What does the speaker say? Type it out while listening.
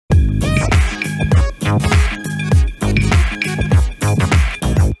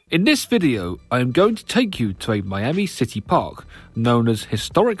In this video, I am going to take you to a Miami City park known as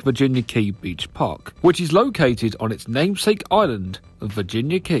Historic Virginia Key Beach Park, which is located on its namesake island of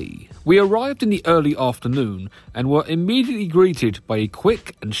Virginia Key. We arrived in the early afternoon and were immediately greeted by a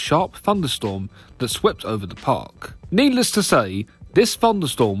quick and sharp thunderstorm that swept over the park. Needless to say, this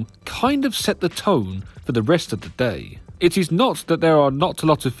thunderstorm kind of set the tone for the rest of the day. It is not that there are not a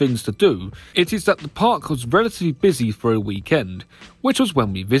lot of things to do, it is that the park was relatively busy for a weekend, which was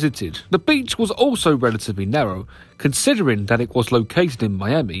when we visited. The beach was also relatively narrow, considering that it was located in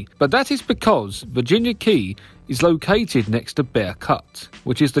Miami, but that is because Virginia Key is located next to Bear Cut,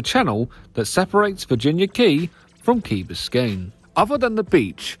 which is the channel that separates Virginia Key from Key Biscayne. Other than the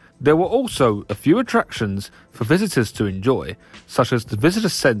beach, there were also a few attractions for visitors to enjoy, such as the Visitor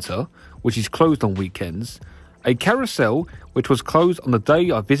Center, which is closed on weekends, a carousel, which was closed on the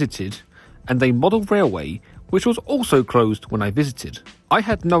day I visited, and a model railway, which was also closed when I visited. I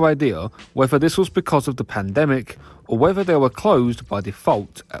had no idea whether this was because of the pandemic or whether they were closed by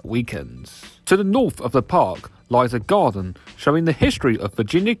default at weekends. To the north of the park lies a garden showing the history of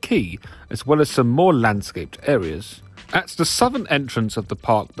Virginia Key as well as some more landscaped areas. At the southern entrance of the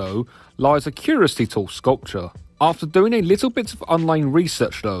park, though, lies a curiously tall sculpture. After doing a little bit of online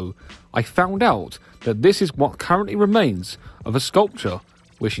research, though, I found out that this is what currently remains of a sculpture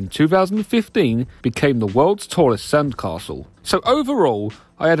which in 2015 became the world's tallest sandcastle. So overall,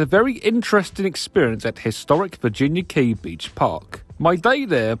 I had a very interesting experience at historic Virginia Key Beach Park. My day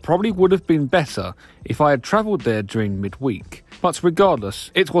there probably would have been better if I had travelled there during midweek, but regardless,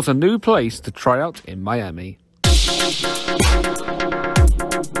 it was a new place to try out in Miami.